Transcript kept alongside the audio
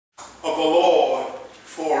of the Lord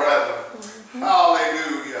forever.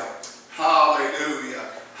 Hallelujah. Hallelujah.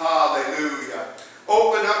 Hallelujah.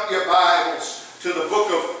 Open up your Bibles to the book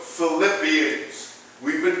of Philippians.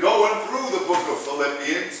 We've been going through the book of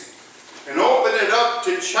Philippians. And open it up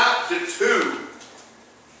to chapter 2.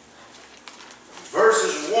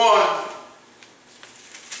 Verses 1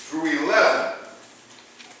 through 11.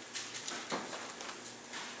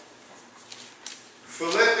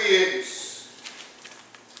 Philippians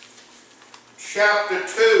chapter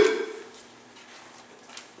 2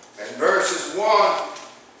 and verses 1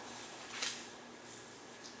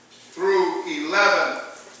 through 11.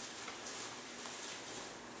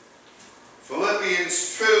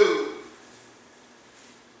 Philippians 2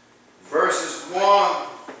 verses 1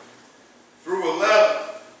 through 11.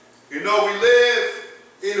 You know, we live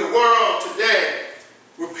in a world today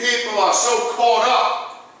where people are so caught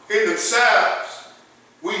up in themselves.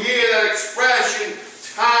 We hear that expression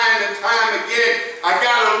time and time again. I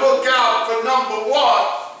got to look out for number one.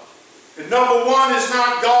 And number one is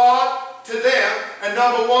not God to them. And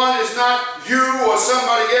number one is not you or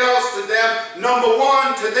somebody else to them. Number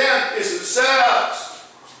one to them is themselves.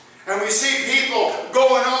 And we see people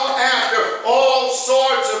going on after all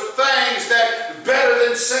sorts of things that better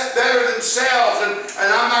themselves. And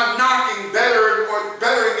I'm not knocking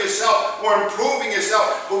bettering yourself or improving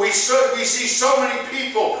yourself. But we see so many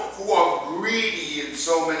people who are greedy in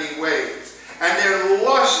so many ways. And they're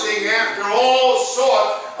lusting after all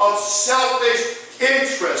sorts of selfish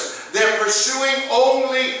interests. They're pursuing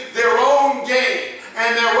only their own gain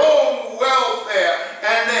and their own welfare.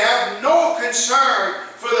 And they have no concern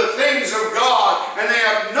for the things of God, and they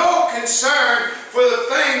have no concern for the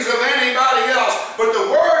things of anybody else. But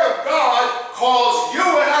the Word of God calls you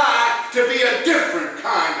and I to be a different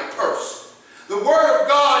kind of person. The Word of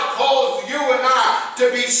God calls you and I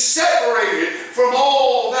to be separated from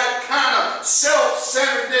all that kind of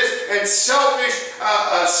self-centeredness and selfish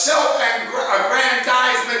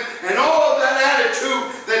self-aggrandizement and all of that attitude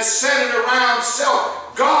that's centered around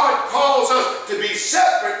self. God calls us to be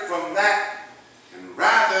separate from that.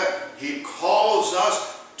 Rather, He calls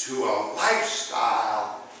us to a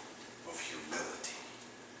lifestyle of humility.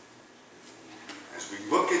 As we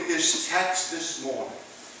look at this text this morning,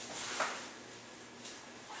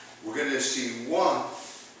 we're going to see one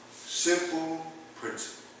simple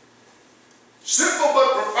principle. Simple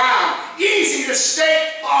but profound, easy to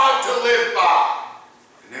state, hard to live by.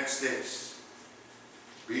 And that's this: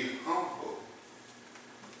 be humble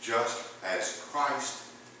just as Christ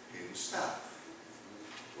Himself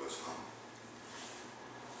was humble.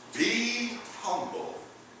 Be humble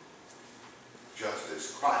just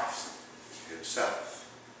as Christ Himself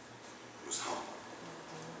was humble.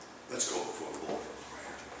 Let's go before the Lord in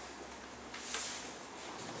prayer.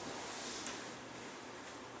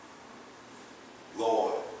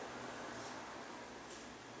 Lord,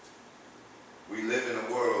 we live in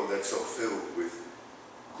a world that's so filled with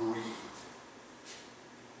greed.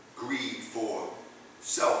 Greed for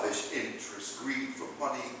selfish interest, greed for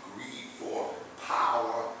money, greed for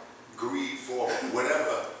power, greed for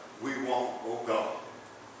whatever we want, oh God.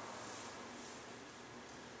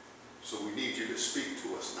 So we need you to speak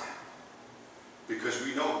to us now, because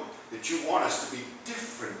we know that you want us to be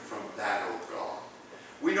different from that, oh God.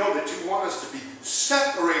 We know that you want us to be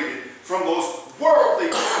separated from those worldly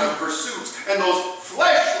kind of pursuits and those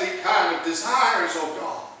fleshly kind of desires, oh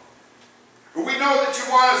God. But we know that you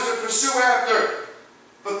want us to pursue after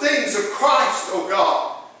the things of Christ, oh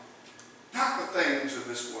God, not the things of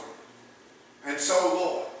this world. And so,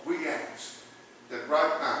 Lord, we ask that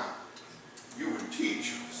right now you would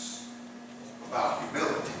teach us about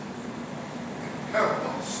humility and help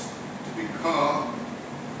us to become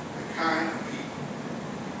the kind of people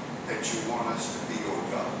that you want us to be, oh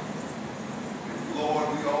God. And Lord,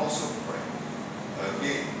 we also pray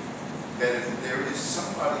again that if there is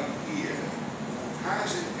somebody here who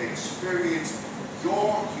hasn't experienced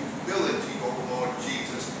your humility, oh Lord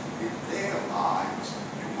Jesus, in their lives,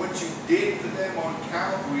 and what you did for them on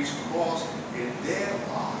Calvary's cross in their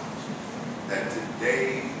lives, that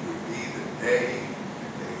today would be the day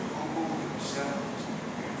that they humble themselves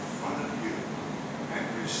in front of you and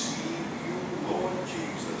receive you, Lord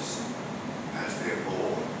Jesus, as their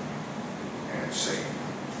Lord and Savior.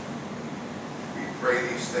 We pray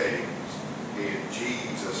these things in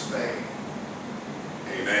Jesus' name.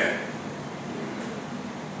 Amen.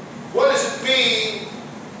 What does it mean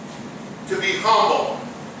to be humble?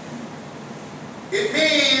 It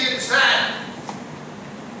means that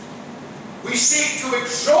we seek to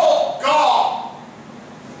exalt God.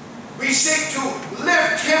 We seek to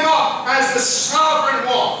lift Him up as the sovereign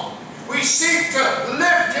one. We seek to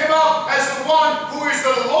lift Him up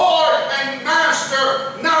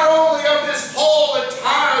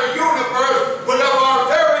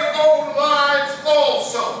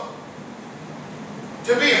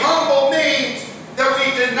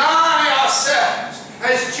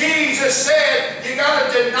Jesus said, you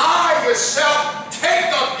got to deny yourself,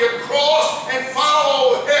 take up your cross, and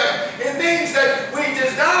follow Him. It means that we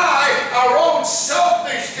deny our own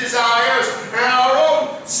selfish desires and our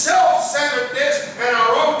own self-centeredness and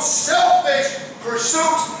our own selfish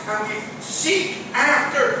pursuits, and we seek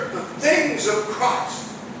after the things of Christ.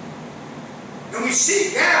 And we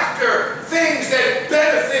seek after things that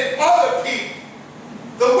benefit other people,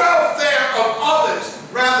 the welfare of others,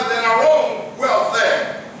 rather than our own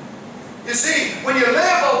welfare. You see, when you live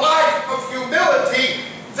a life of humility,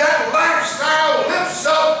 that lifestyle lifts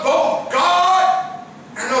up both God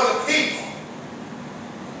and other people.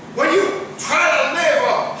 When you try to live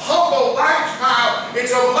a humble lifestyle,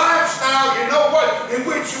 it's a lifestyle, you know what, in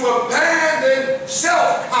which you abandon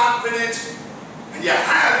self-confidence and you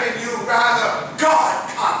have in you rather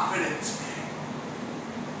God-confidence.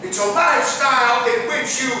 It's a lifestyle in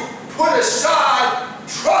which you put aside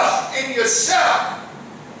trust in yourself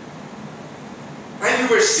and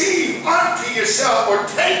you receive unto yourself or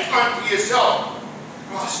take unto yourself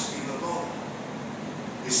trust in the Lord.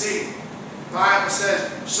 You see, the Bible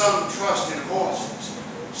says some trust in horses,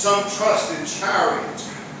 some trust in chariots.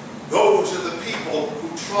 Those are the people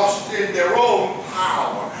who trust in their own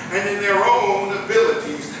power and in their own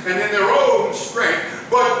abilities and in their own strength.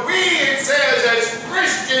 But we, it says, as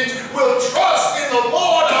Christians, will trust in the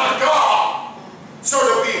Lord our God. So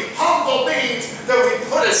to be humble means that we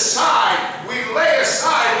put aside, we lay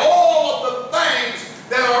aside all of the things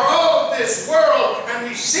that are of this world and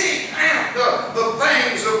we seek after the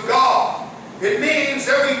things of God. It means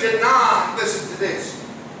that we deny, listen to this,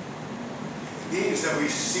 it means that we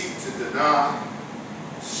seek to deny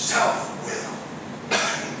self-will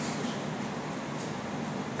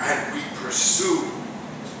and we pursue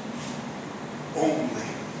only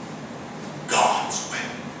God's will.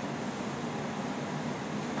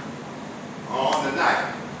 On the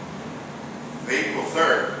night of April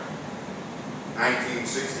 3rd,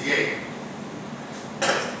 1968,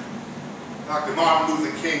 Dr. Martin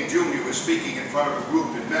Luther King Jr. was speaking in front of a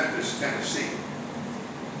group in Memphis, Tennessee.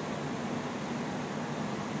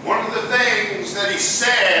 One of the things that he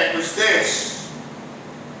said was this,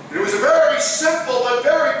 and it was a very simple but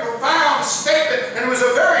very profound statement, and it was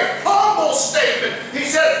a very humble statement. He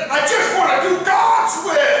said, I just want to do God's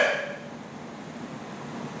will.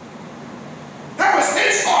 That was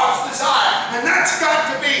his heart's desire, and that's got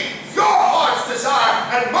to be your heart's desire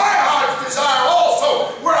and my heart's desire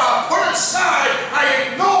also, where I put aside, I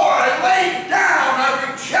ignore, I lay down, I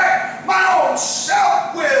reject my own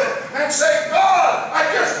self-will and say, God, I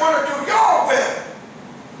just want to do your will.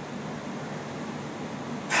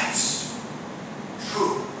 That's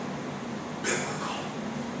true biblical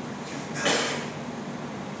humility.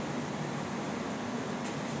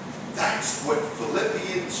 That's what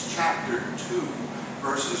Philippians chapter 2,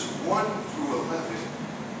 verses 1 through 11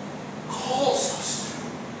 calls us to.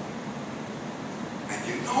 And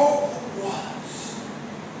you know who was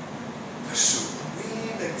the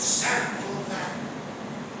supreme example of that?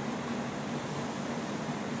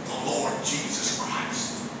 The Lord Jesus Christ.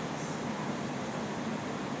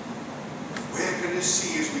 We're going to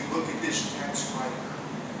see as we look at this text right now.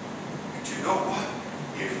 And you know what?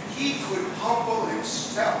 If he could humble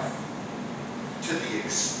himself to the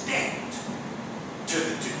extent, to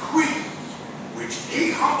the degree which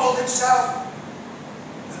he humbled himself,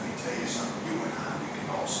 let me tell you something, you and I, we can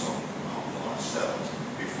also humble ourselves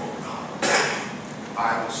before God. The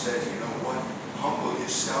Bible says, you know what? Humble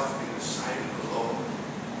yourself in the sight of the Lord.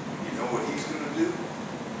 You know what he's going to do?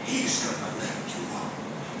 He's going to lift you up.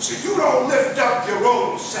 So you don't lift up your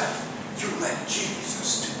own self. You let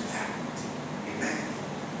Jesus do that. Amen.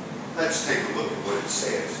 Let's take a look at what it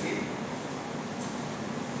says here.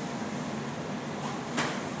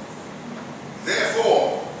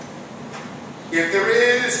 Therefore, if there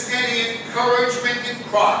is any encouragement in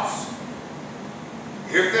Christ,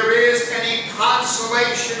 if there is any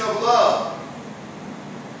consolation of love,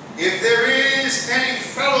 if there is any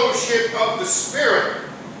fellowship of the Spirit,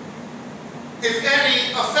 if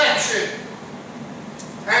any affection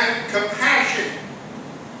and compassion,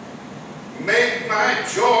 make my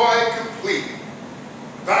joy complete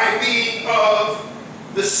by being of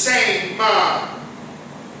the same mind,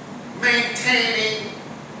 maintaining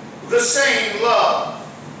the same love,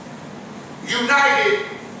 united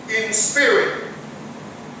in spirit,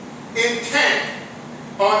 intent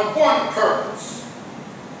on one purpose,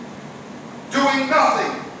 doing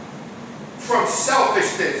nothing from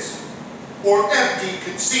selfishness or empty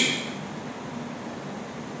conceit,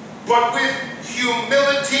 but with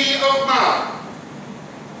humility of mind,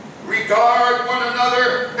 regard one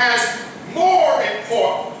another as more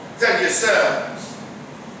important than yourselves.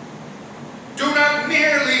 Do not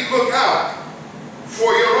merely look out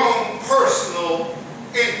for your own personal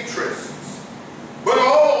interests, but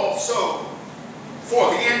also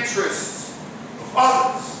for the interests of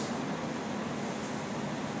others.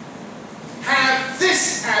 Have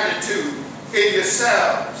this attitude in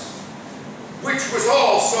yourselves, which was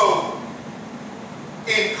also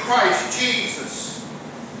in Christ Jesus,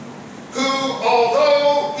 who,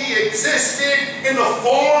 although he existed in the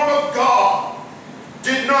form of God,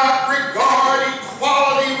 did not regard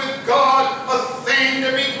equality with God a thing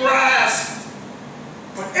to be grasped,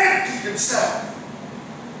 but emptied himself,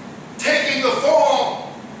 taking the form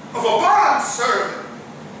of a bondservant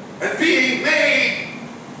and being made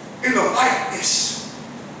in the likeness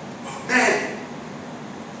of men.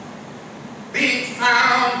 Being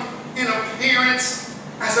found in appearance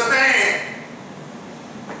as a man,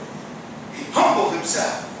 he humbled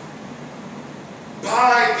himself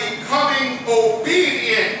by becoming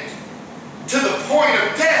obedient to the point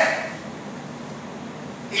of death,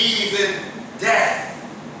 even death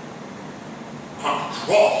on the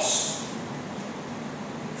cross.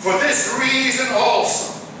 For this reason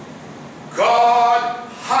also, God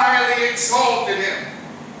highly exalted him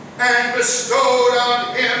and bestowed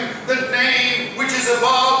on him the name which is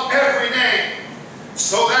above every name,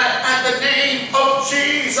 so that at the name of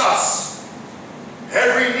Jesus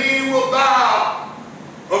every knee will bow,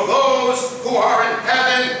 of those who are in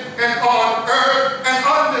heaven and on earth and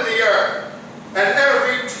under the earth, and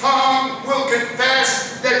every tongue will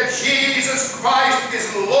confess that Jesus Christ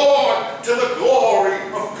is Lord, to the glory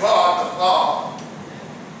of God the Father.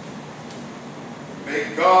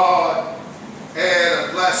 May God add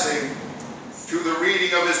a blessing to the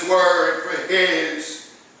reading of his word for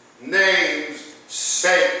his name's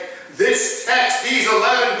sake. This text, these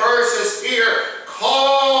 11 verses here,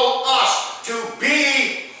 call us to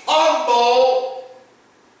be humble,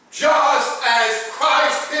 just as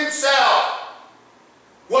Christ himself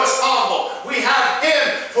was humble. We have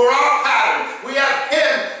him for our pattern. We have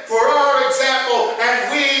him for our example,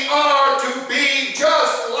 and we are to be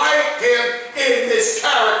just like him in this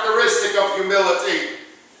characteristic of humility.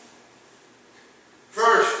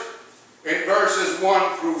 First, in verses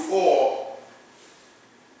 1 through 4,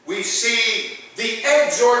 we see the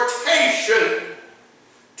exhortation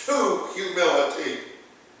to humility.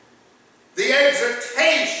 The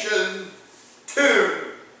exhortation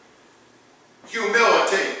to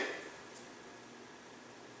humility.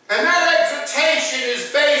 And that exhortation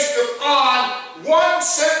is based upon one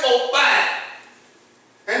simple fact,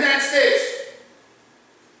 and that's this.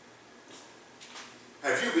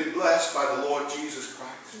 Have you been blessed by the Lord Jesus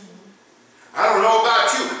Christ? I don't know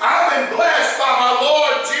about you. I've been blessed by my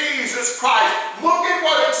Lord Jesus Christ. Look at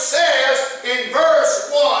what it says in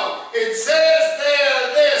verse 1. It says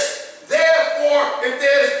there this: therefore, if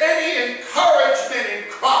there's any encouragement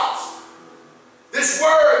in Christ, this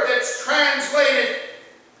word that's translated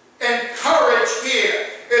encourage here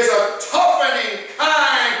is a toughening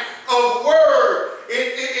kind of word.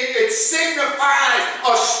 It signifies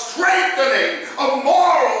a strengthening, a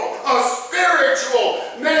moral, a spiritual,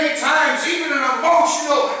 many times even an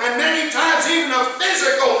emotional, and many times even a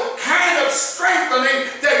physical kind of strengthening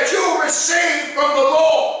that you receive from the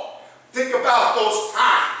Lord. Think about those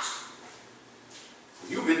times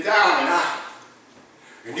you've been down and out,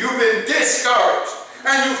 and you've been discouraged,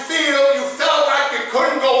 and you felt like you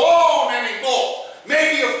couldn't go on anymore.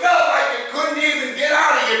 Maybe you felt like you couldn't even get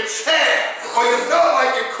out of your chair, or you felt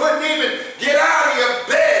like you couldn't even get out of your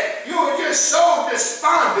bed. You were just so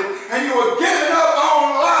despondent, and you were giving up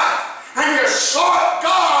on life, and you sought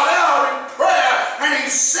God out in prayer, and he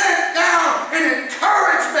sent down an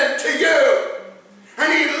encouragement to you,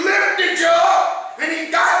 and he lifted you up, and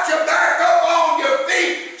he got you back up on your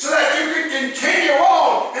feet so that you could continue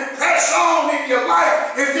on and press on in your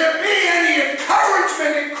life. If there be any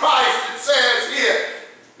encouragement in Christ, it says here,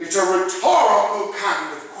 it's a rhetorical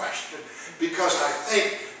kind of question, because I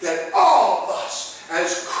think that all of us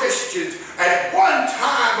as Christians at one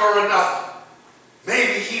time or another,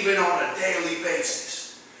 maybe even on a daily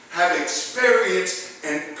basis, have experienced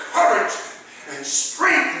encouragement and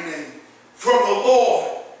strengthening from the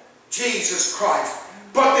Lord Jesus Christ.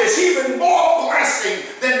 But there's even more blessing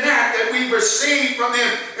than that we've received from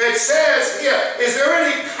him. It says here, is there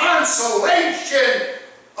any consolation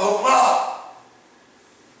of love?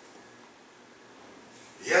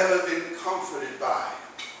 You ever been comforted by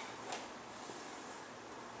him?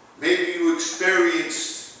 Maybe you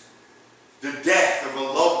experienced the death of a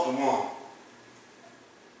loved one,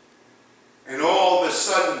 and all of a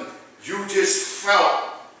sudden you just felt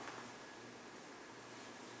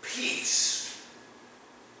peace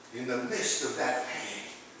in the midst of that pain.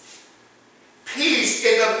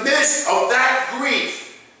 midst of that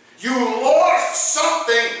grief, you lost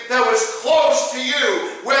something that was close to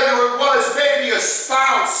you, whether it was maybe a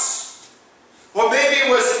spouse, or maybe it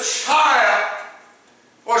was a child,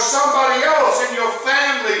 or somebody else in your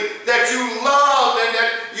family that you loved and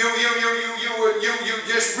that you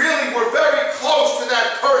just really were very close to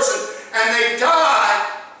that person, and they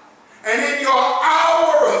died. And in your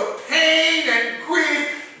hour of pain and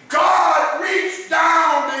grief, God reached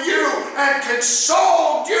down to you and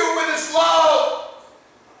consoled you with His love.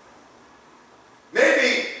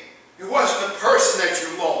 Maybe it wasn't a person that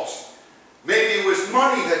you lost. Maybe it was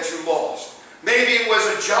money that you lost. Maybe it was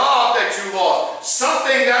a job that you lost.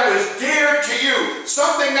 Something that was dear to you.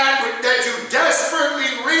 Something that you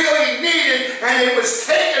desperately really needed, and it was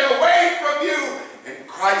taken away from you. And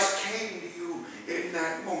Christ came to you in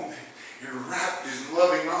that moment and wrapped His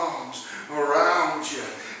loving arms around you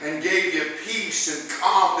and gave you peace and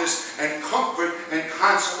calmness and comfort and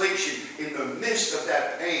consolation in the midst of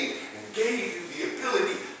that pain, and gave you the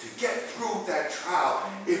ability to get through that trial.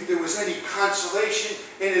 If there was any consolation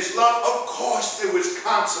in His love, of course there was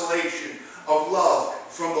consolation of love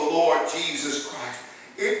from the Lord Jesus Christ.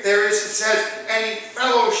 If there is, it says, any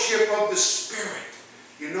fellowship of the Spirit,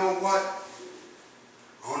 you know what?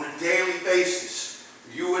 On a daily basis,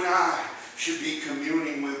 you and I should be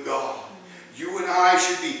communing with God. You and I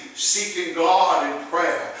should be seeking God in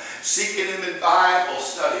prayer, seeking Him in Bible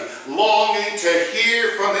study, longing to hear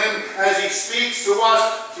from Him as He speaks to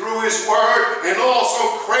us through His Word, and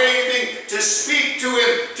also craving to speak to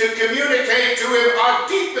Him, to communicate to Him our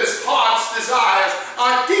deepest heart's desires,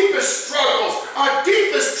 our deepest struggles, our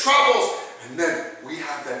deepest troubles. And then we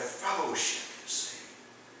have that fellowship, you see,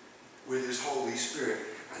 with His Holy Spirit.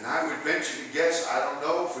 And I would venture to guess, I don't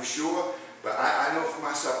know for sure, but I know for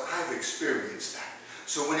myself, I've experienced that.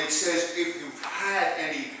 So when it says, if you've had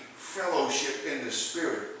any fellowship in the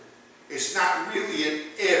Spirit, it's not really an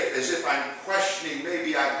if, as if I'm questioning,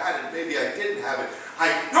 maybe I had it, maybe I didn't have it. I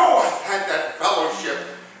know I've had that fellowship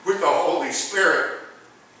with the Holy Spirit.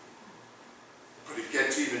 But it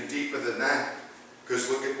gets even deeper than that. Because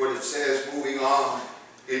look at what it says, moving on.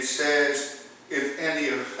 It says, if any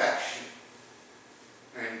affection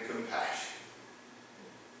and compassion.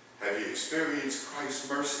 Have you experienced Christ's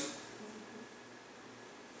mercy?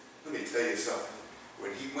 Let me tell you something.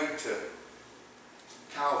 When He went to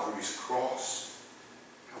Calvary's cross,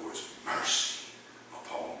 there was mercy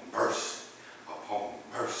upon mercy upon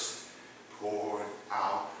mercy poured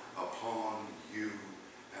out upon you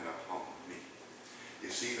and upon me. You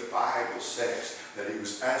see, the Bible says that He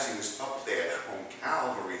was, as He was up there on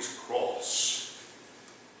Calvary's cross,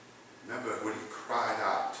 remember when He cried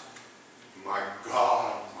out, my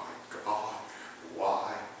God,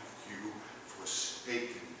 why have you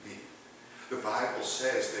forsaken me? The Bible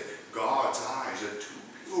says that God's eyes are too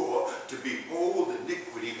pure to behold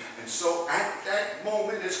iniquity. And so at that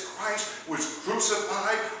moment, as Christ was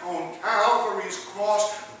crucified on Calvary's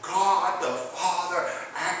cross, God the Father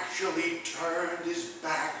actually turned His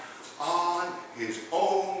back on His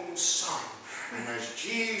own Son. And as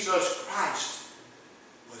Jesus Christ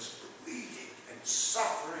was bleeding and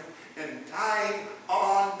suffering and dying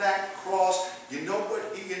on that cross, you know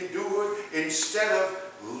what He endured? Instead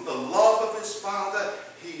of the love of His Father,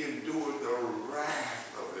 He endured the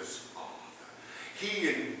wrath of His Father. He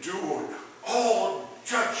endured all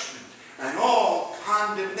judgment and all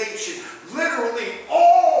condemnation, literally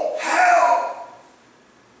all hell,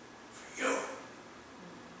 for you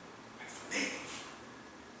and for me.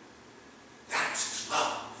 That's His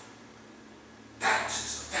love. That's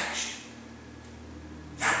His affection.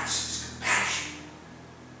 That's His compassion.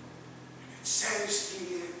 And it says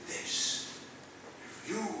here this: if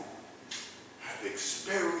you have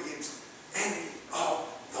experienced any of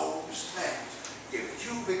those things, if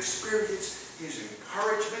you've experienced His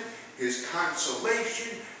encouragement, His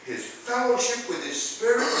consolation, His fellowship with His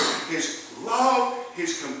Spirit, His love,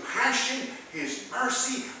 His compassion, His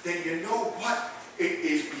mercy, then you know what? It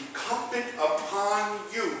is incumbent upon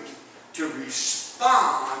you to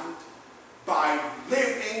respond by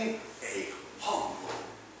living a humble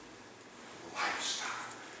lifestyle.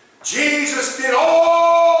 Jesus did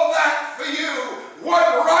all that for you. What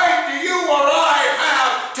right do you or I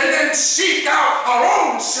have to then seek out our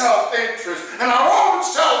own self-interest and our own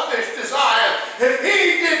selfish desire? If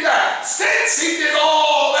He did that, since He did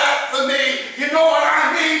all that for me, you know what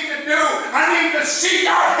I need to do? I need to seek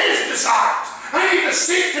out His desires. I need to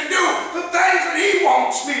seek to do the things that He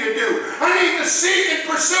wants me to do. I need to seek and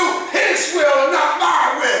pursue His will and not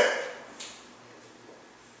my will.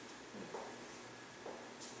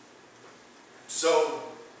 So,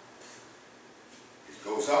 it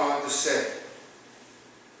goes on to say,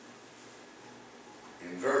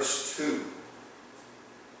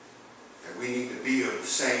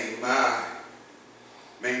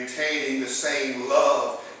 same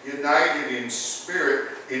love, united in spirit,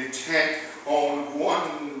 intent on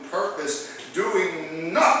one purpose,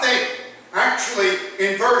 doing nothing. Actually,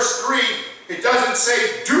 in verse 3, it doesn't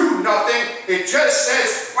say do nothing. It just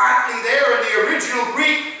says flatly there in the original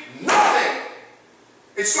Greek, nothing.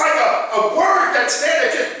 It's like a word that's there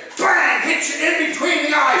that just bang, hits you in between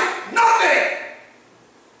the eyes. Nothing.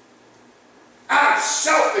 Out of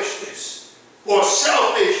selfishness or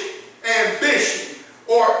selfish ambition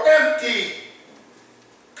or empty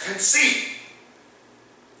conceit.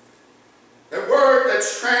 That word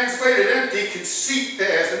that's translated empty conceit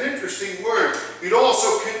there is an interesting word. It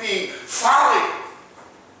also can mean folly.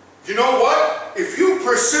 You know what? If you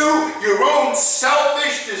pursue your own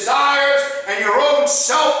selfish desires and your own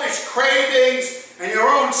selfish cravings and your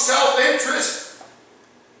own self-interest,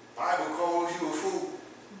 the Bible calls you a fool.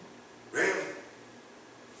 Really?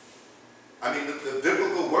 I mean, the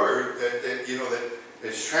biblical word that you know that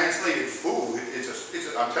is translated fool.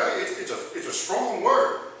 I'm telling you, it's a strong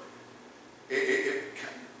word. It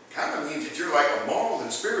kind of means that you're like a moral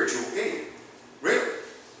and spiritual idiot. Really.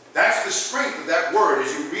 That's the strength of that word.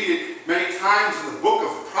 As you read it many times in the book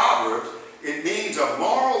of Proverbs, it means a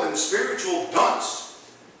moral and spiritual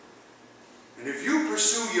dunce. And if you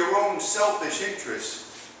pursue your own selfish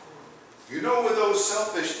interests, you know where those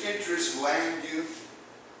selfish interests land you?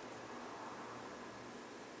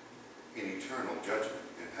 In eternal judgment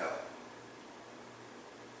in hell.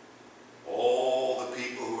 All the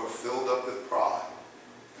people who are filled up with pride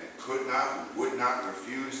and could not and would not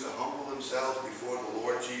refuse to humble themselves before the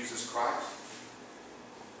Lord Jesus Christ,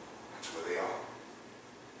 that's where they are.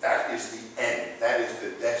 That is the end. That is the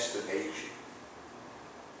destination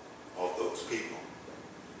of those people.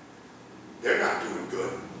 They're not doing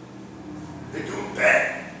good. They're doing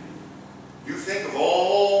bad. You think of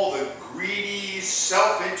all the greedy,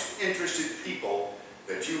 self-interested people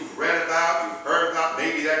that you've read about, you've heard about,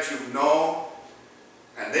 maybe that you've known,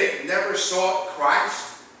 and they've never sought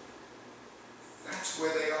Christ. That's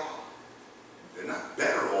where they are. They're not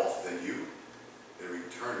better off than you. They're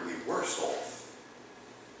eternally worse off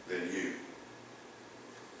than you.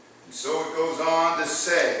 And so it goes on to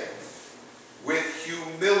say, with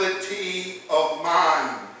humility of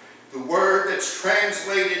mind. The word that's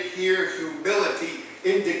translated here, humility,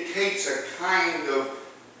 indicates a kind of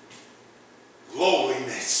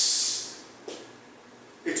lowliness.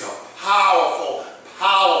 It's a powerful,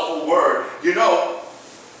 powerful word. You know,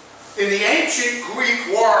 in the ancient Greek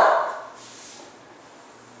world,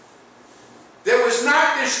 there was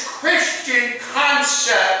not this Christian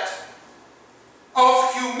concept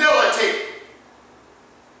of humility.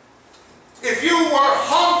 If you were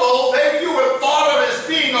humble, then you were thought of as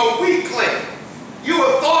being a weakling. You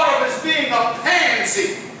were thought of as being a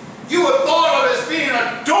pansy. You were thought of as being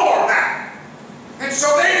a doormat. And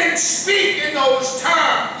so they didn't speak in those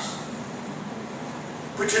terms.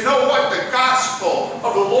 But you know what? The gospel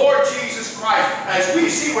of the Lord Jesus Christ, as we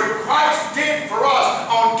see what Christ did for us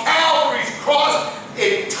on Calvary's cross,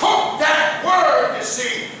 it took that word, you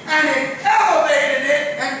see, and it elevated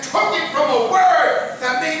it and took it from a word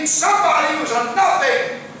that means somebody who's a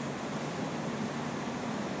nothing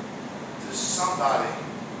to somebody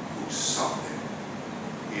who's something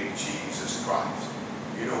in Jesus Christ.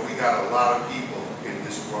 You know, we got a lot of people in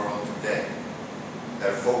this world today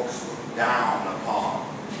that folks look down upon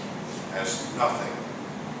as nothing.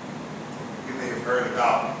 You may have heard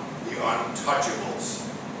about the untouchables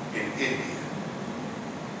in India.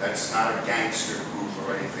 That's not a gangster group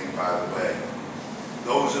or anything, by the way.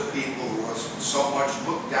 Those are people who are so much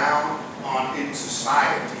looked down on in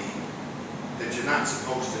society that you're not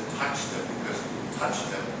supposed to touch them, because if you touch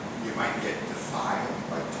them, you might get defiled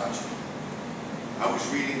by touching them. I was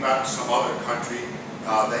reading about some other country.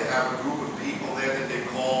 They have a group of people there that they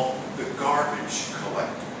call the garbage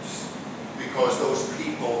collectors, because those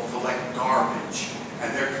people collect garbage,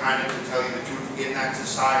 and they're kind of, to tell you the truth, in that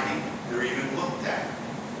society, they're even looked at.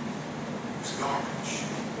 It's garbage.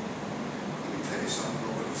 Let me tell you something,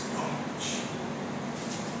 nobody's garbage.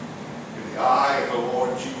 In the eye of the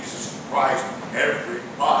Lord Jesus Christ,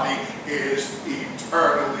 everybody is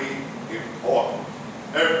eternally important.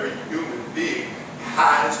 Every human being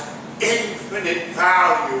has infinite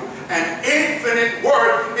value and infinite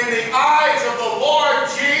worth in the eyes of the Lord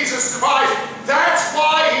Jesus Christ. That's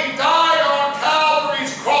why He died on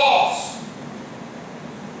Calvary's cross.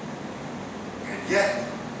 And yet,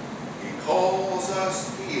 calls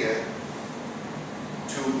us here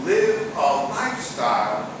to live a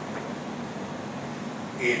lifestyle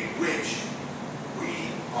in which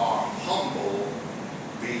we are humble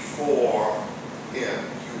before Him.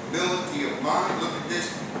 Humility of mind. Look at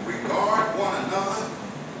this. Regard one another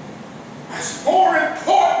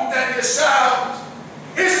yourselves.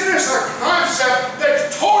 Isn't this a concept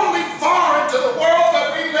that's totally foreign to the world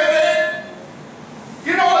that we live in?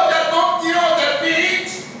 You know what that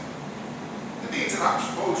means? It means that I'm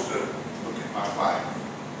supposed to look at my wife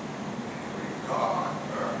and regard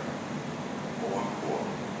her more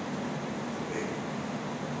important than me.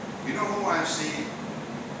 You know who I see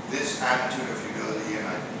this attitude of humility, and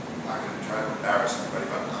I'm not going to try to embarrass anybody,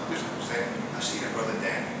 but I'm just going to say, I see it in Brother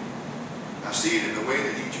Danny. I see it in the way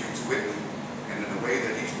that he treats Whitney, and in the way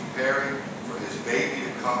that he's preparing for his baby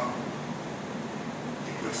to come.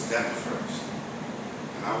 He puts them first.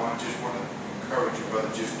 And I just want to encourage you, brother,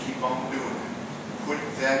 just keep on doing it. Put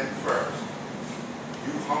them first.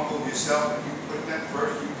 You humble yourself and you put them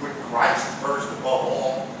first. You put Christ first above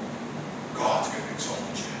all. God's going to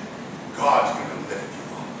exalt you. God's going to lift you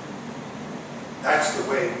up. That's the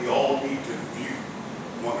way we all need to view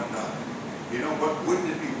one another. You know what? Wouldn't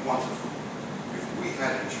it be wonderful if we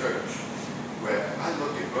had a church where I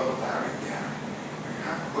look at Brother Larry Gary and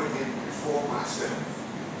I put him before myself.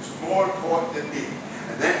 He's more important than me.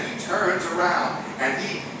 And then he turns around and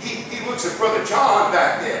he looks at Brother John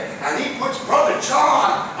back there and he puts Brother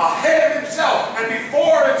John ahead of himself and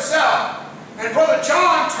before himself. And Brother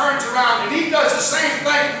John turns around and he does the same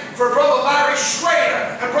thing for Brother Larry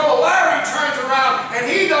Schrader. And Brother Larry turns around and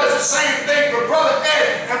he does the same thing for Brother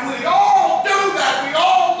Ed. And we all do that. We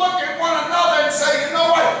all look at one another and say, you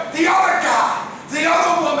know what? The other guy, the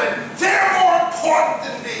other woman, they're more important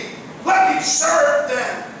than me. Let me serve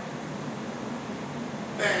them.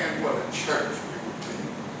 Man, what a church we would be.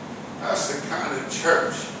 That's the kind of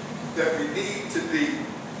church that we need to be.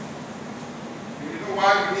 And you know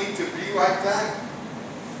why we need to be like that?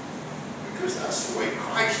 Because that's the way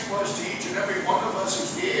Christ was to each and every one of us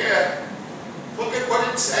who's here. Look at what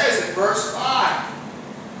it says in verse 5.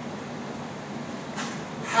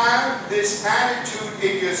 Have this attitude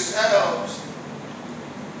in yourselves,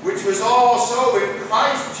 which was also in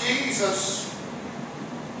Christ Jesus,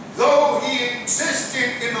 though he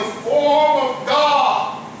existed in the form of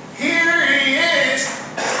God. Here he is,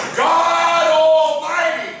 God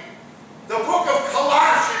Almighty. The book of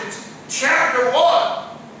Colossians, chapter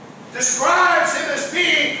 1, describes him as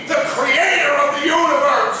being the creator of the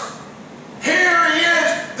universe. Here he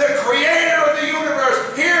is, the creator of the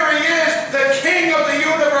universe. Here he is, the king of the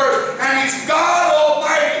universe. And he's God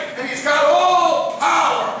Almighty. And he's got all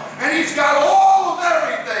power. And he's got all of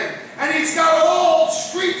everything. And he's got all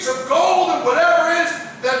streets of gold and whatever it is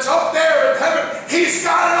that's up there in heaven. He's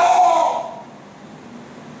got it all.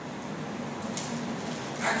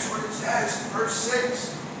 That's what it says in verse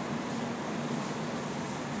 6.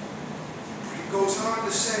 But he goes on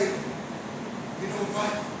to say, you know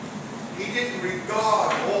what? He didn't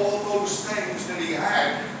regard all those things that he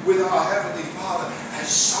had with our Heavenly Father as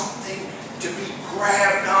something to be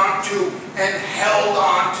grabbed onto and held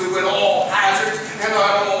onto at all hazards and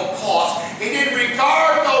at all costs. He didn't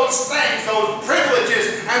regard those things, those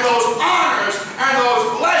privileges and those honors and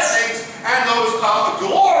those blessings and those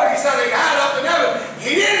glories that he had up in heaven.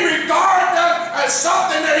 He didn't regard them as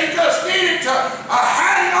something that he just needed to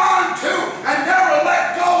hang on to and never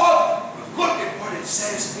let go of. But look at what it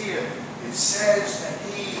says here. It says that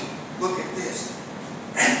he, look at this,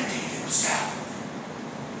 emptied himself.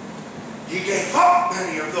 He gave up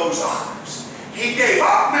many of those honors. He gave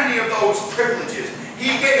up many of those privileges.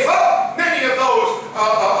 He gave up many of those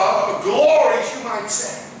glories, you might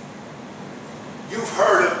say. You've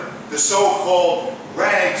heard of the so-called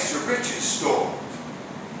rags to riches story.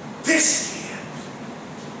 This here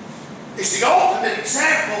is the ultimate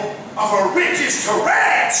example of a riches to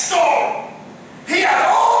rags story. He had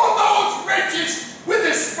all those riches with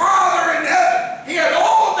his Father in heaven. He had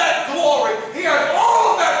all of that glory. He had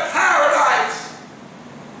all of that paradise.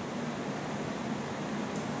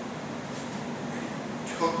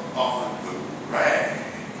 He took on the rag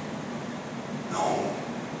known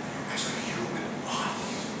as a human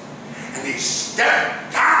body. And he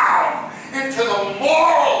stepped down into the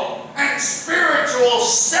moral and spiritual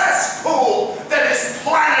cesspool that is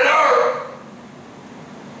planet Earth.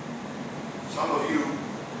 Some of you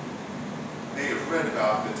may have read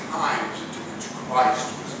about the times into which Christ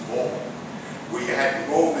was born, where you had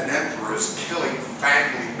Roman emperors killing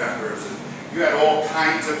family members, and you had all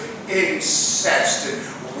kinds of incest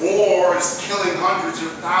and wars killing hundreds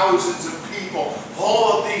of thousands of people,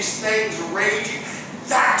 all of these things raging.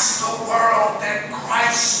 That's the world that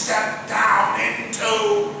Christ stepped down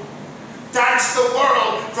into. That's the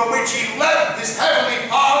world from which he left his heavenly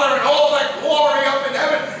Father and all that glory up in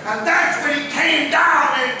heaven. And that's what he came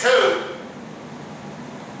down into.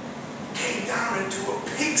 Came down into a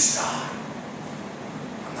pigsty.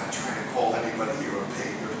 I'm not trying to call anybody here a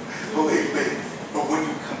pig.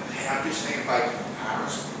 taken by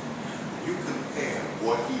comparison. When you compare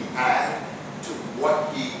what he had to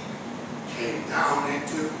what he came down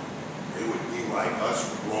into, it would be like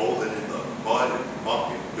us rolling in the mud and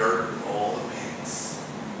muck and dirt with all the pigs.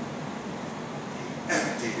 He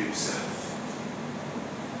emptied himself.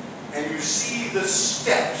 And you see the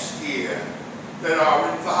steps here that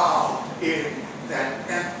are involved in that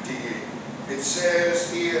emptying. It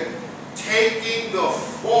says here, taking the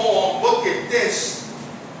form, look at this,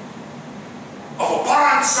 of a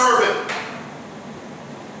bondservant.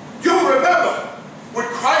 You remember when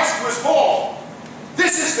Christ was born,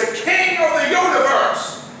 this is the King of the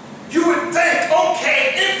universe. You would think,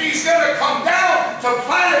 okay, if he's going to come down to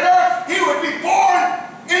planet Earth, he would be born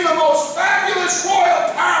in the most fabulous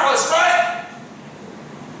royal palace, right?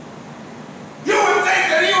 You would think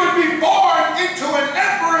that he would be born into an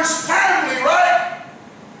emperor's family, right?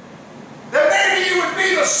 That maybe he would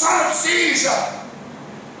be the son of Caesar.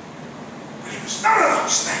 But he was none of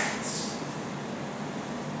those things.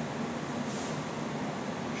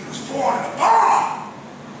 He was born in a barn.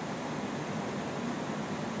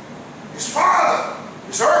 His father,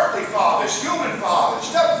 his earthly father, his human father, his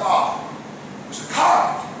stepfather, was a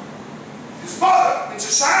carpenter. His mother in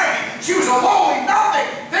society, she was a lowly nothing.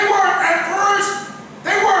 They weren't emperors.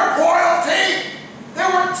 They weren't royalty. They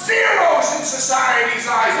were zeros in society's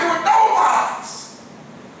eyes. They were nobodies.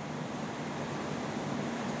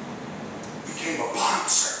 Became a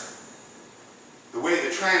bondservant. The way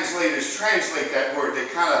the translators translate that word, they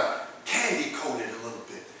kind of candy-coat it a little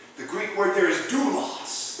bit. The Greek word there is doulos.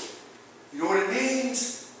 You know what it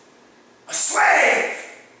means? A slave.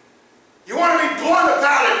 You want to be blunt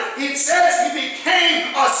about it? It says he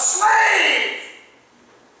became a slave.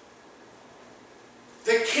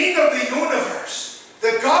 The King of the universe,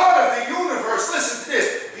 the God of the universe, listen to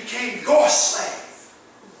this, became your slave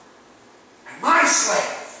and my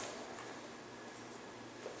slave.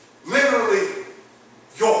 Literally,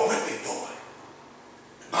 your whipping boy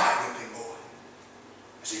and my whipping boy.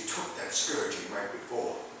 As he took that scourging right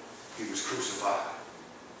before he was crucified.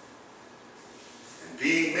 And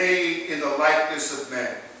being made in the likeness of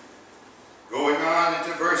men. Going on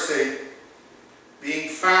into verse 8. Being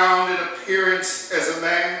found in appearance as a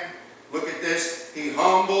man. Look at this. He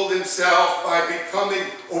humbled himself by becoming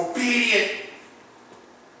obedient.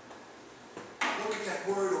 Look at that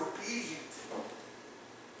word, obedient.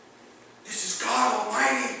 This is God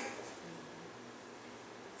Almighty.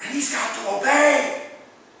 And he's got to obey.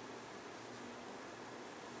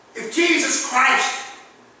 If Jesus Christ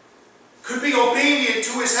could be obedient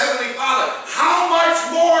to his heavenly Father, how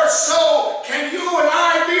much more so can you and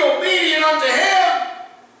I be obedient unto him?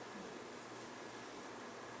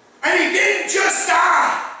 And he didn't just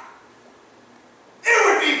die. It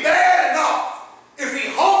would be bad enough if he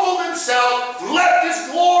humbled himself, left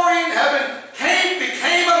his glory in heaven,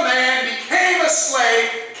 became a man, became a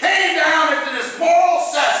slave, came down into this moral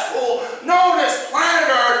cesspool known as planet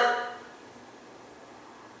Earth,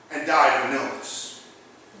 and died of an illness.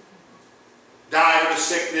 Died of a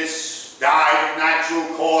sickness, died of natural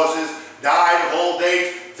causes, died of old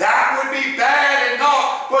age. That would be bad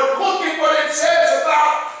enough, but look at what it says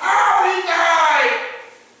about how he died.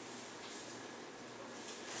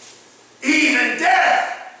 Even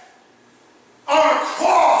death on a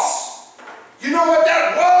cross. You know what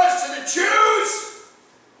that was to the Jews?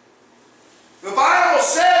 The Bible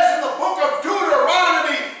says in the book of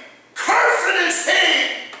Deuteronomy, cursed is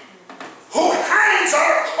he who hangs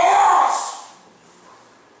on a cross.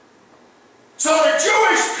 So the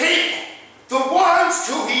Jewish people, the ones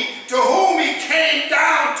to whom he came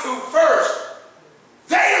down to first,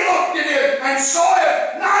 they looked at him and saw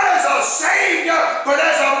him not as a savior, but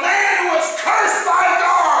as a man who was cursed by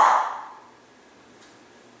God.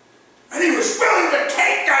 And he was willing to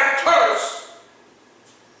take that curse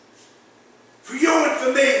for you and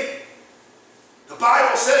for me. The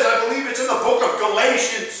Bible says, I believe it's in the book of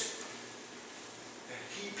Galatians, that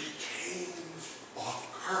he became a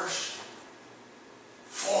curse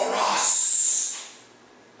for us.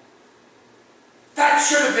 That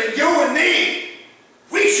should have been you and me.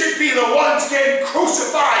 We should be the ones getting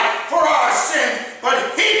crucified for our sin.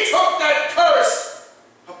 But he took that curse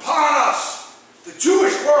upon us. The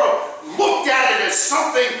Jewish world looked at it as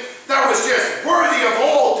something that was just worthy of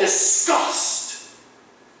all disgust.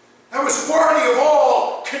 That was worthy of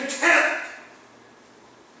all contempt.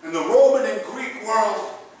 And the Roman and Greek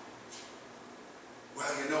world,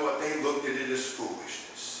 well, you know what? They looked at it as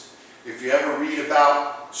foolishness. If you ever read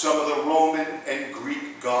about some of the Roman and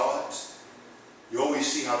Greek gods, you always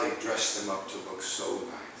see how they dress them up to look so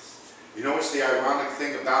nice. You know what's the ironic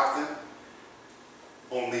thing about them?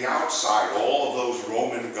 On the outside, all of those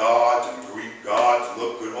Roman gods and Greek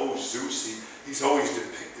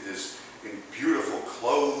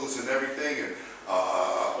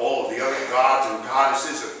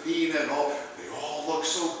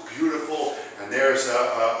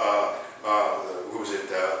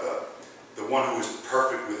one who is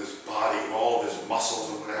perfect with his body and all of his muscles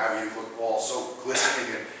and what have you, look all so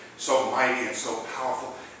glistening and so mighty and so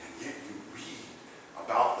powerful. And yet you read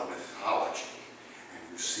about the mythology and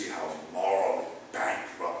you see how morally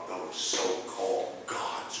bankrupt those so-called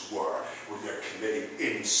gods were, when they're committing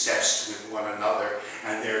incest with one another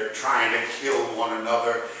and they're trying to kill one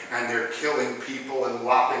another and they're killing people and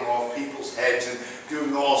lopping off people's heads and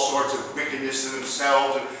doing all sorts of wickedness to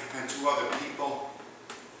themselves and to other people.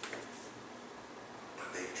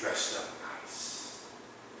 But they dressed up nice.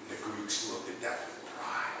 And the Greeks looked at that with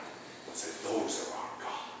pride and said, those are our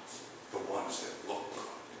gods, the ones that look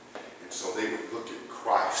good. And so they would look at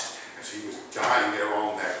Christ as he was dying there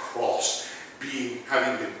on that cross,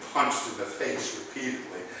 having been punched in the face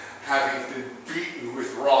repeatedly, having been beaten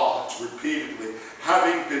with rods repeatedly,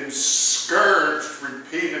 having been scourged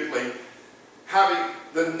repeatedly, having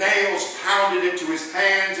the nails pounded into his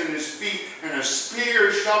hands and his feet and a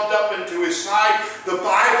spear shoved up into his side. The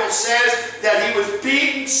Bible says that he was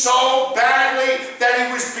beaten so badly that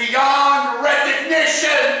he was beyond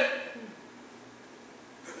recognition.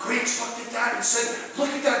 The Greeks looked at that and said, look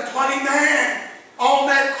at that bloody man on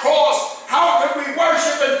that cross. How could we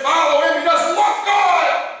worship and follow him? He doesn't look good.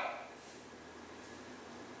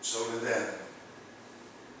 So to them,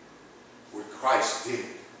 what Christ did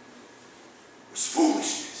was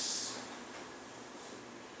foolishness.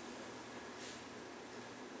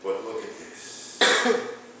 But look at this.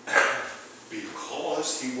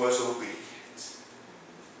 Because he was obedient.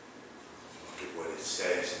 Look at what it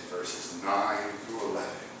says in verses 9 through 11.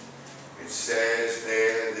 It says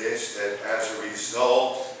there this, that as a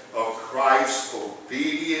result of Christ's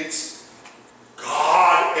obedience,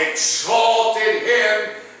 God exalted him.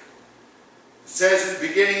 It says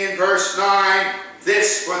beginning in verse 9,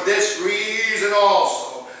 this for this reason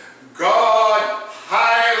also, God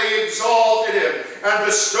highly exalted him and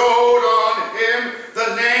bestowed on him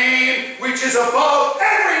the name which is above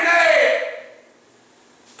every name.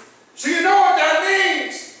 So you know what that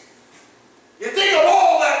means. You think of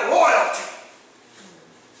all that royalty.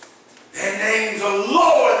 Their names are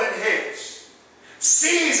lower than his.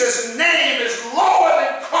 Caesar's name is lower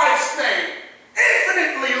than Christ's name.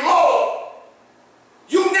 Infinitely lower.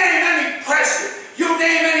 You name any president, you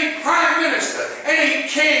name any prime minister, any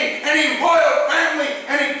king, any royal family,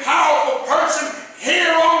 any powerful person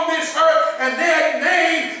here on this earth, and their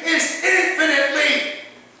name is infinitely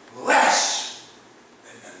less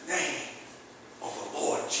than the name of the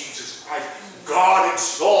Lord Jesus Christ. God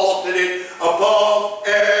exalted it above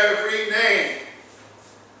every name.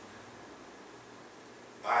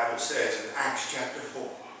 The Bible says in Acts chapter 4,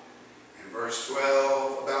 in verse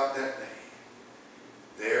 12 about that name,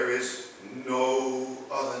 there is no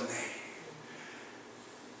other name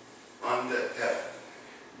under heaven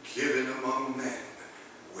given among men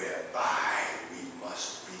whereby we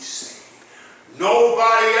must be saved.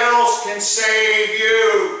 Nobody else can save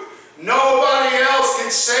you. Nobody else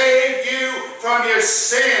can save you from your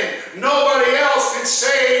sin. Nobody else can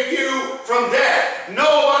save you from death.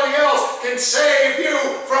 Nobody else can save you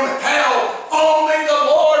from hell. Only the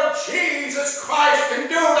Lord Jesus Christ can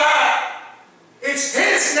do that. It's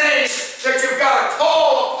his name that you've got to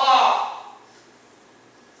call upon.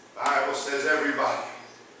 The Bible says everybody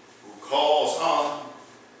who calls on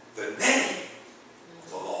the name of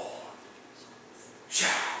the Lord shall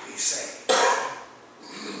be saved.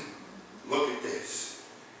 Look at this.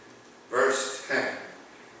 Verse 10.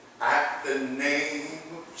 At the name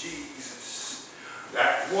of Jesus,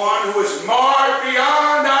 that one who is marred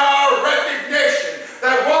beyond our recognition,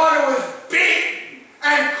 that one who is beaten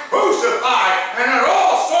and crucified and had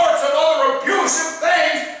all sorts of other abusive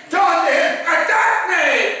things done to him, at that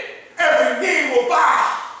name, every knee will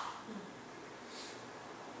bow.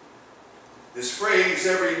 This phrase,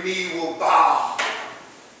 every knee will bow,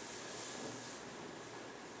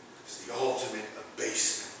 is the ultimate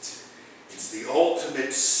abasement. It's the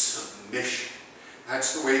ultimate submission.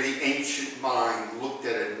 That's the way the ancient mind looked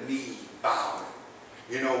at a knee bowing.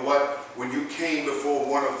 You know what? When you came before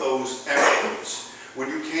one of those emperors, when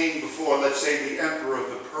you came before, let's say, the emperor of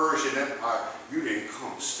the Persian Empire, you didn't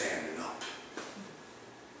come standing up.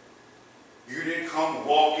 You didn't come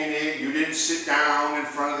walking in. You didn't sit down in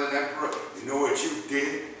front of the emperor. You know what you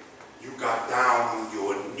did? You got down on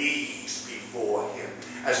your knees before him.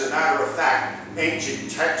 As a matter of fact, ancient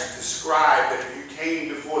texts describe that if you came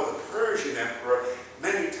before the Persian emperor,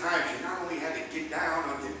 many times you not only had to get down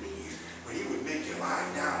on your knees, but he would make you lie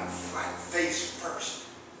down flat face first,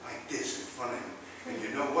 like this in front of him. And you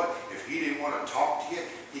know what? If he didn't want to talk to you,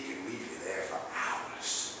 he could leave you there for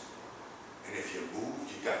hours. And if you moved,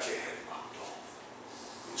 you got your head locked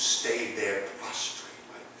off. You stayed there prostrate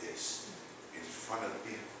like this.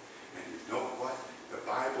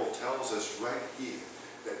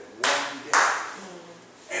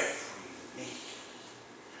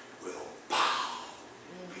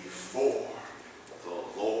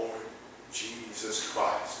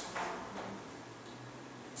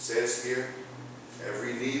 says here,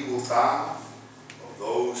 every knee will bow of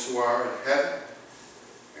those who are in heaven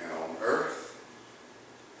and on earth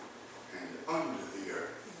and under the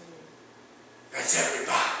earth. That's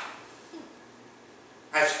everybody.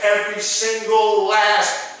 That's every single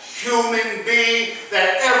last human being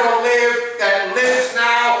that ever lived, that lives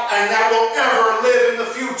now, and that will ever live in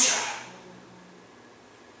the future.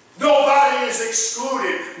 Nobody is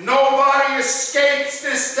excluded. Nobody escapes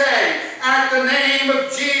this day. At the name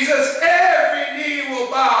of Jesus, every knee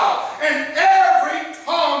will bow, and every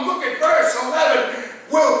tongue, look at verse 11,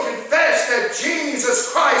 will confess that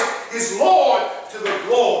Jesus Christ is Lord to the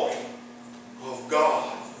glory of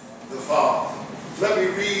God the Father. Let me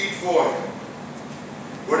read for you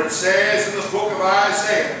what it says in the book of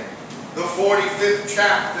Isaiah, the 45th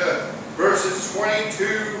chapter, verses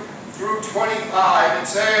 22 through 25. It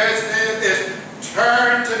says this,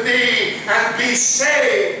 turn to me and be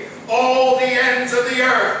saved, all the ends of the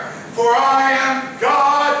earth, for I am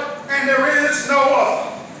God and there is no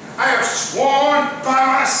other. I have sworn by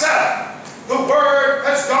myself, the word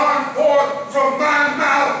has gone forth from my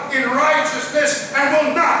mouth in righteousness and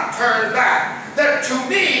will not turn back, that to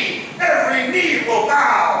me every knee will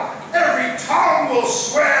bow, every tongue will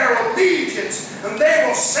swear allegiance, and they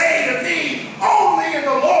will say to me, only in the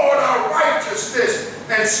Lord are righteousness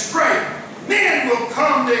and strength. Men will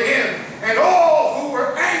come to him, and all who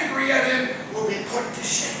were angry at him will be put to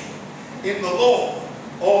shame. In the Lord,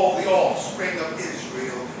 all the offspring of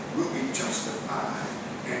Israel will be justified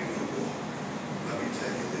and will walk. Let me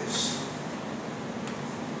tell you this.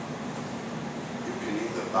 You can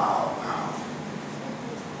either bow now,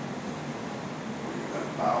 or you're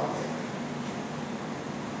going to bow later.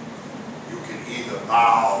 You can either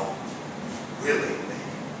bow willingly,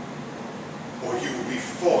 or you will be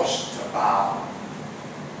forced to bow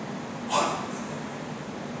unwillingly.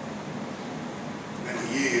 Many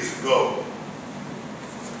years ago,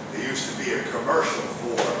 there used to be a commercial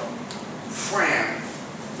for Fram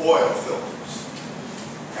oil filters.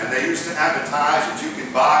 And they used to advertise that you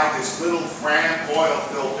can buy this little Fram oil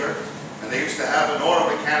filter, and they used to have an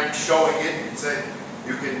auto mechanic showing it and say,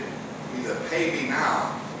 you can either pay me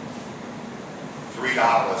now, $3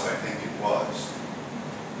 I think it was,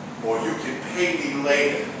 or you can pay me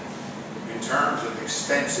later in terms of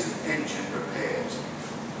expensive engine repairs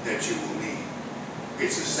that you will need.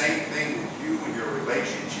 It's the same thing with you and your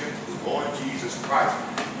relationship with the Lord Jesus Christ.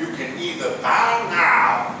 You can either bow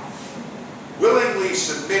now, willingly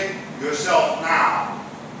submit yourself now,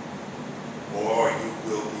 or you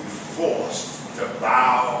will be forced to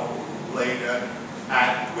bow later,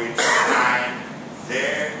 at which time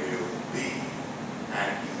there will be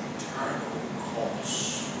an eternal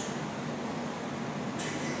cost to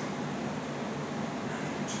you. An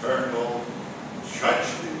eternal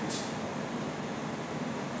judgment.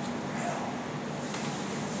 Hell.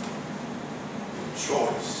 The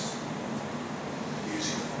choice is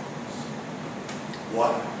yours.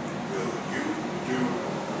 What will you do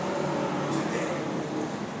today?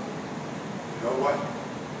 You know what?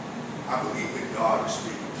 I believe that God is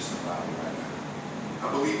speaking to somebody right now.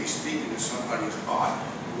 I believe he's speaking to somebody's heart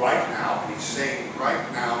right now, and he's saying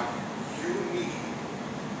right now, you need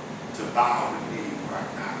to bow the knee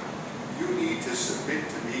right now. You need to submit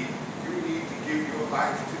to me. You need to give your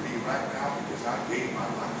life to me right now, because I gave my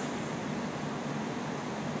life for you.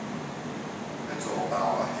 Let's all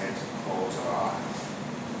bow our heads and close our eyes.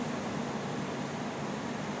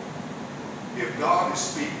 If God is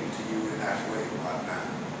speaking to you in that way right now,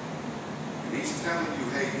 and he's telling you,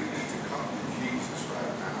 hey, you need to come to Jesus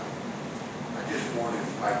right now, I just want to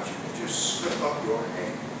invite you to just slip up your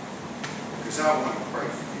hand, because I want to pray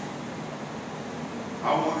for you. I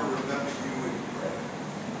want to remember you in prayer.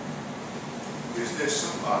 Is there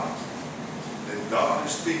somebody that God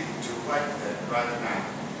is speaking to like that right now?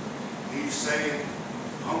 He's saying,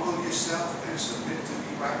 humble yourself and submit to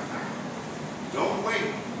me right now. Don't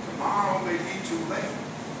wait. Tomorrow may be too late.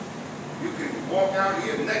 You can walk out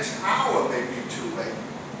here, next hour may be too late.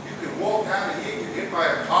 You can walk out of here, get hit by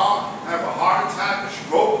a car, have a heart attack, a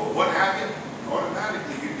stroke, or what have you, and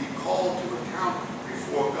automatically you'd be called to account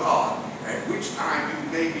before God, at which time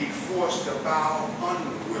you may be forced to bow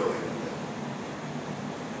unwillingly.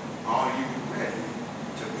 Are you ready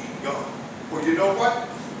to meet God? Well, you know what?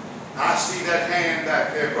 I see that hand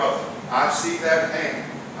back there, brother. I see that hand.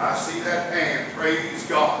 I see that hand. Praise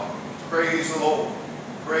God. Praise the Lord.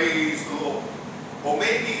 Praise the Lord. Or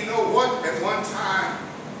maybe, you know what? At one time,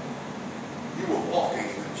 you were walking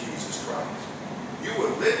with Jesus Christ. You were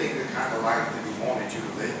living the kind of life that he wanted you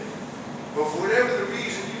to live. But for whatever the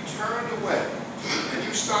reason, you turned away. And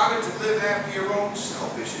you started to live after your own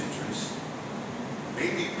selfish interests.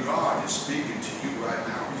 Maybe God is speaking to you right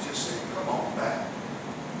now. He's just saying, come on back.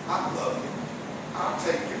 I love you. I'll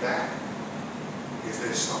take you back. Is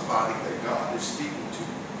there somebody that God is speaking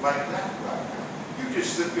to like that right now? You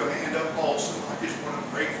just slip your hand up also. I just want to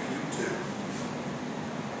pray for you too.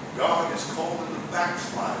 God is calling the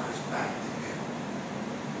backsliders back to Him.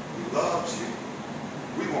 He loves you.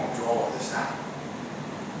 We won't draw this out.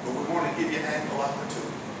 But we want to give you ample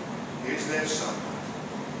opportunity. Is there somebody?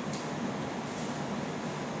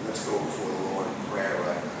 Let's go before the Lord in prayer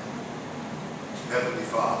right now. Heavenly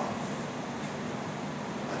Father,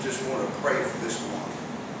 I just want to pray for this one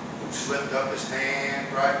who slipped up his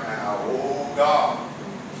hand right now. Oh God,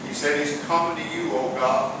 he said he's coming to you, oh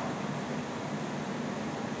God.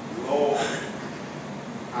 Lord,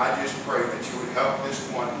 I just pray that you would help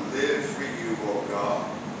this one live for you, oh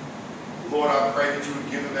God. Lord, I pray that you would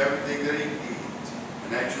give him everything that he needs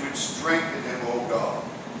and that you would strengthen him, oh God,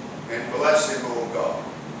 and bless him, oh God.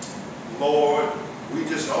 Lord, we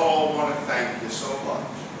just all want to thank you so much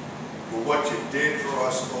for what you did for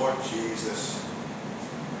us, Lord Jesus,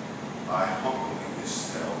 by humbling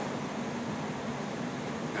yourself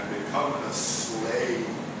and becoming a slave.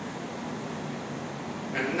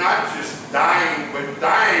 And not just dying, but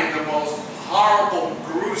dying the most horrible,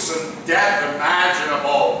 gruesome death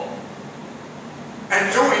imaginable.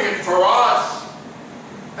 And doing it for us.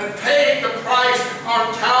 And paying the price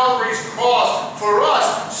on Calvary's cross for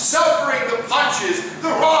us, suffering the punches, the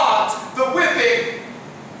rods, the whipping,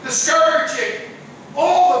 the scourging,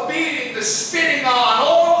 all the beating, the spitting on,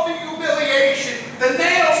 all the humiliation, the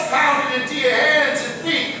nails pounded into your hands and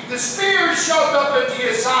feet, the spears shoved up into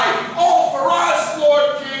your side, all for us,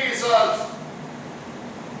 Lord Jesus.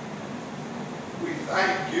 We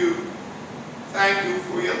thank you. Thank you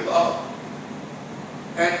for your love.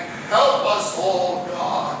 And help us all,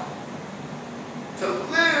 God, to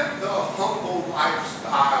live the humble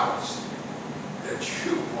lifestyles that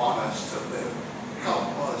you want us to live. Help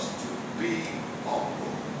us to be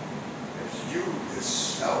humble as you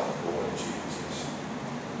yourself, Lord Jesus,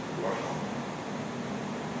 were humble.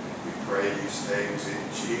 We pray these things in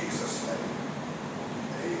Jesus' name.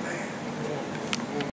 Amen.